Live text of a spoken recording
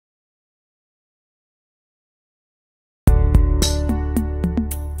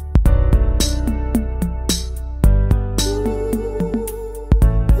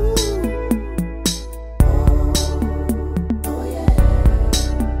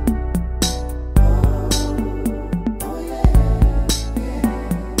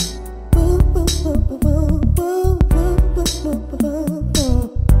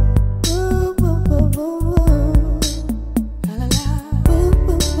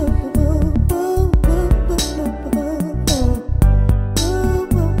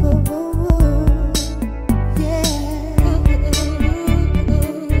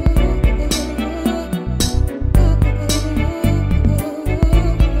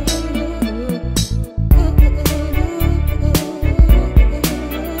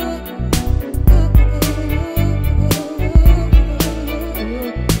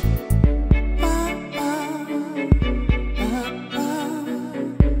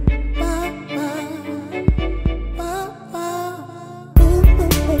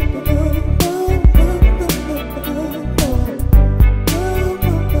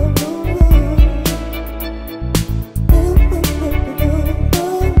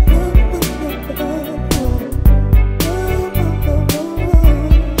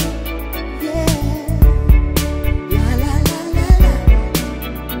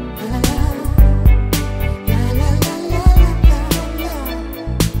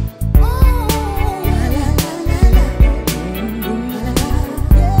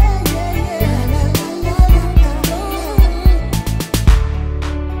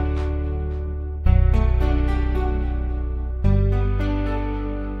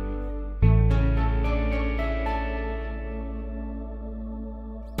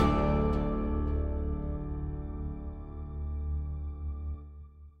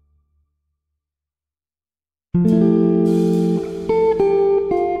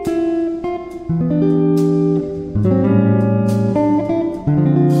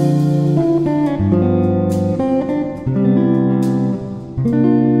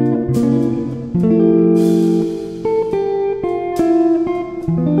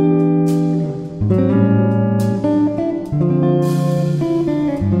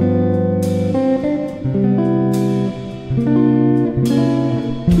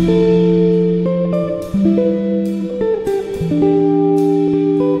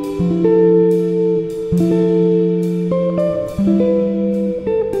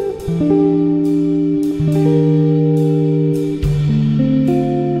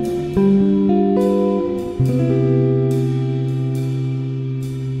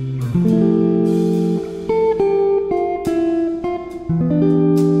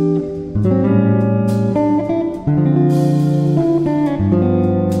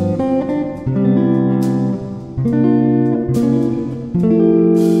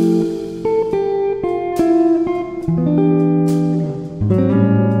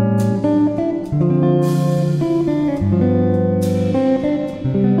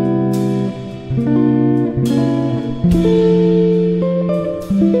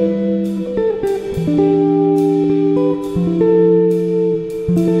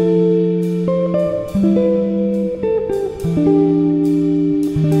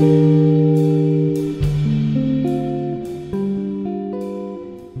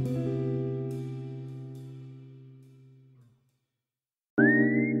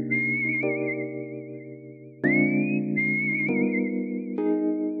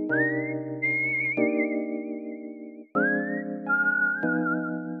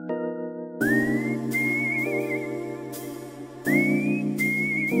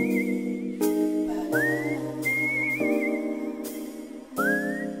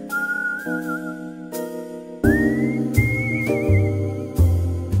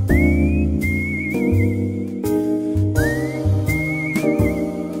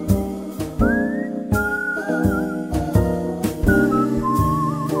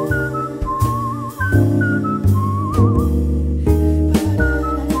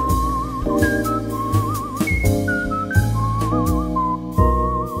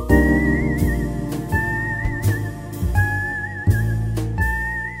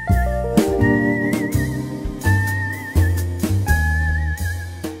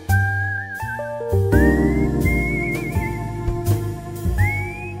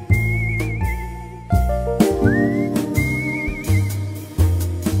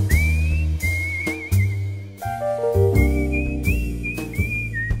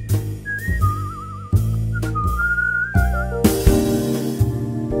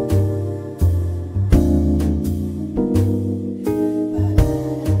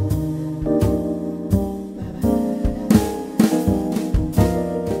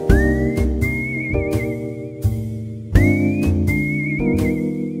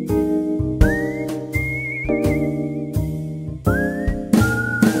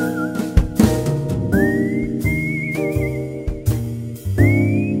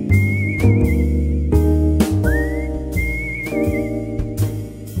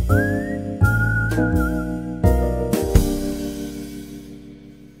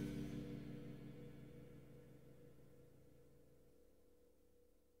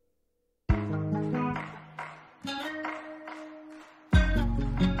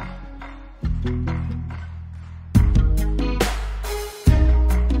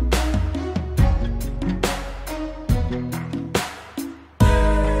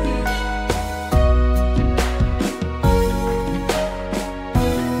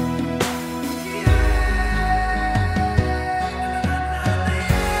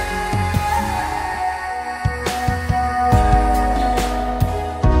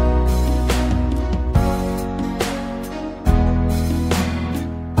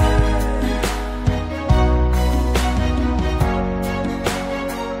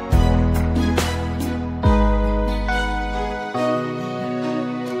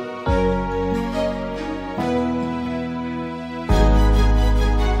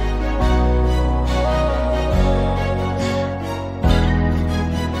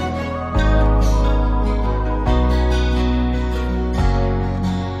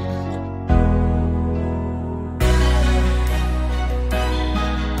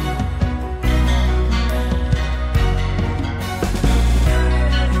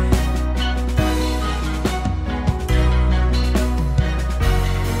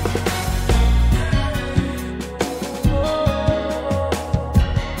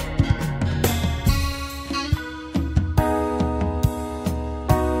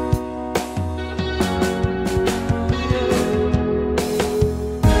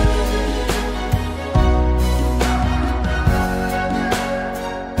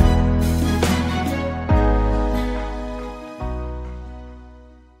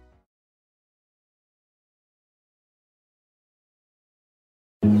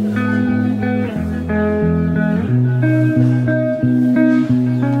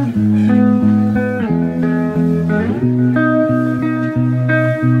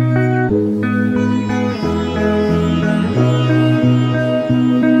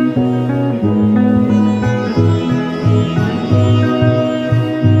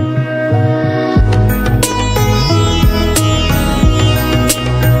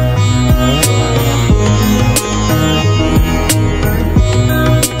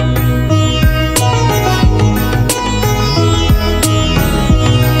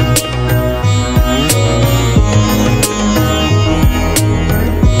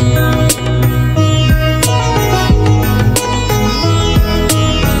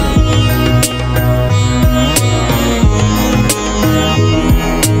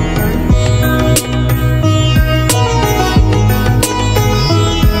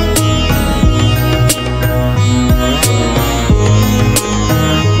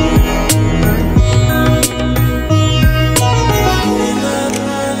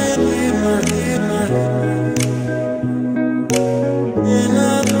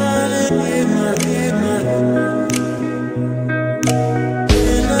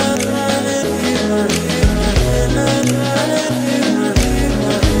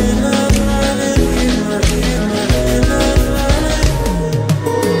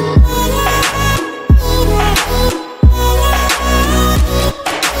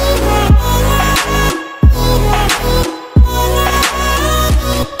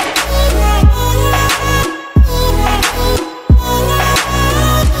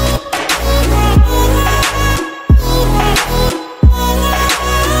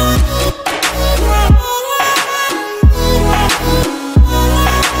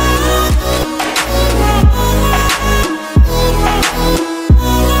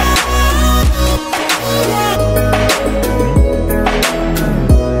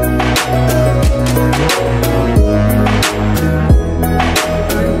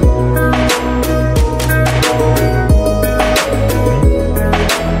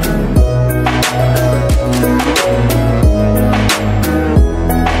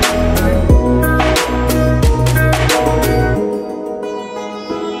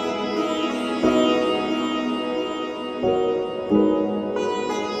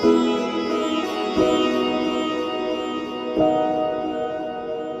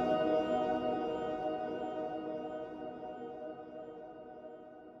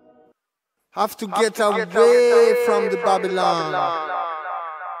Have to get away from the Babylon.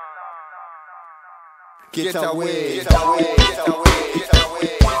 Get away. Get away. Get away. Get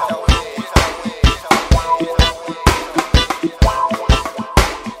away.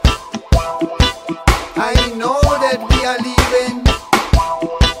 I know that we are leaving.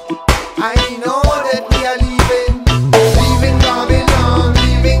 I know that we are leaving. Leaving Babylon,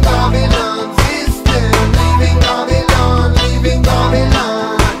 leaving Babylon system. Leaving Babylon, leaving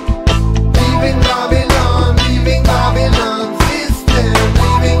Babylon. Leaving Babylon, leaving Babylon system.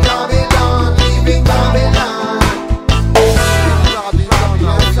 Leaving Babylon, leaving Babylon.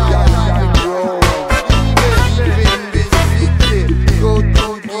 Leaving this city, go to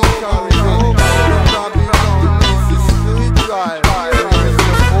the corridor. Babylon, this is spiritual.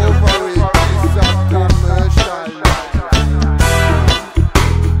 Over it, it's a commercial.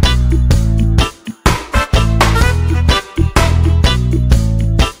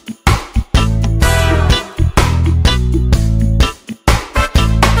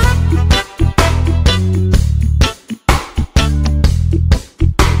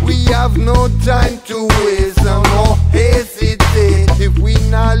 We have no time to waste and no hesitate. If we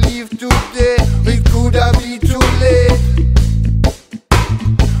not leave today, it could have been too late.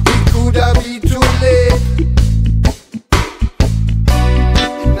 It could have been too late.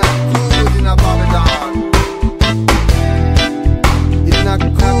 It's not good in a Babylon. It's not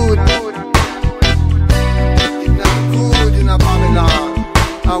good. It's not good in a Babylon.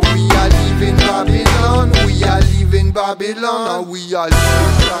 And we are leaving Babylon. We are leaving Babylon. And we are leaving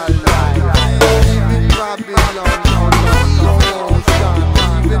Babylon.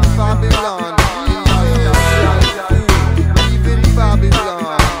 Leaving Babylon. Leaving Babylon. Leaving Babylon.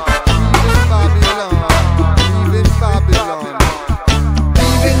 Leaving Babylon.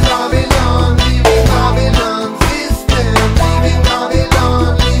 Leaving Babylon. Leaving Babylon system. Leaving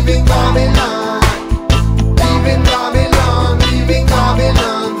Babylon. Leaving Babylon. Leaving Babylon. Leaving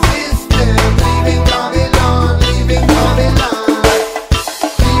Babylon system. Leaving Babylon. Leaving Babylon.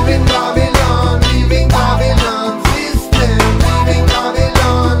 Leaving Babylon. Leaving Babylon system. Leaving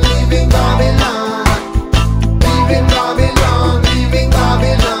Babylon. Leaving Babylon. Leaving Babylon. Leaving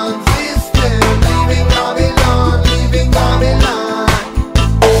Babylon system. Leaving Babylon. Leaving Babylon.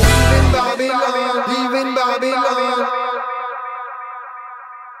 Leaving Babylon. Leaving Babylon.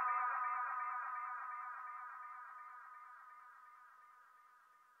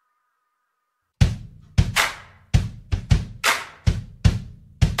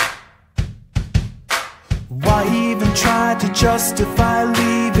 Why even try to justify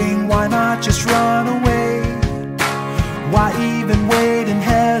leaving? Why not just run away? Why even wait and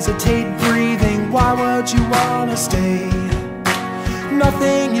hesitate breathing? Why would you wanna stay?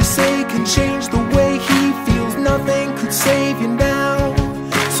 Nothing you say can change the way he feels. Nothing could save you now.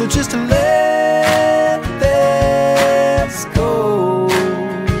 So just let this go.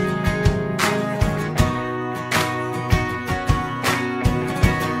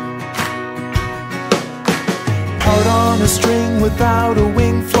 Out on a string without a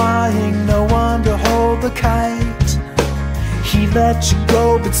wing flying, no one to hold the kite. He let you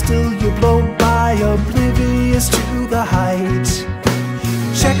go, but still you blow by, oblivious to the height.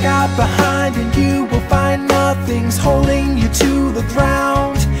 Check out behind and you will find nothing's holding you to the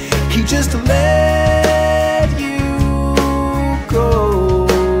ground. He just let you go.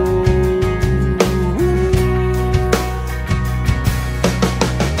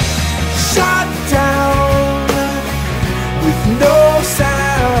 Shot down with no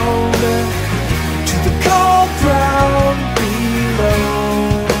sound to the cold ground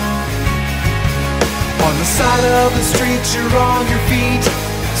below. On the side of the street you're on your feet,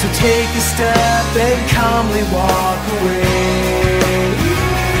 so take a step and calmly walk away.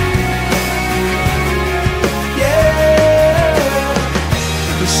 Yeah,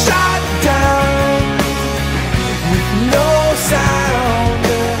 shot down with no sound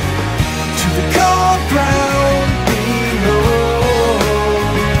to the cold ground below.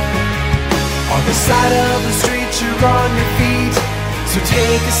 On the side of the street you're on your feet, so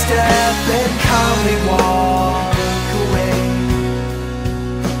take a step and calmly walk away.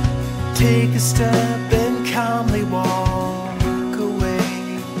 Take a step and calmly walk.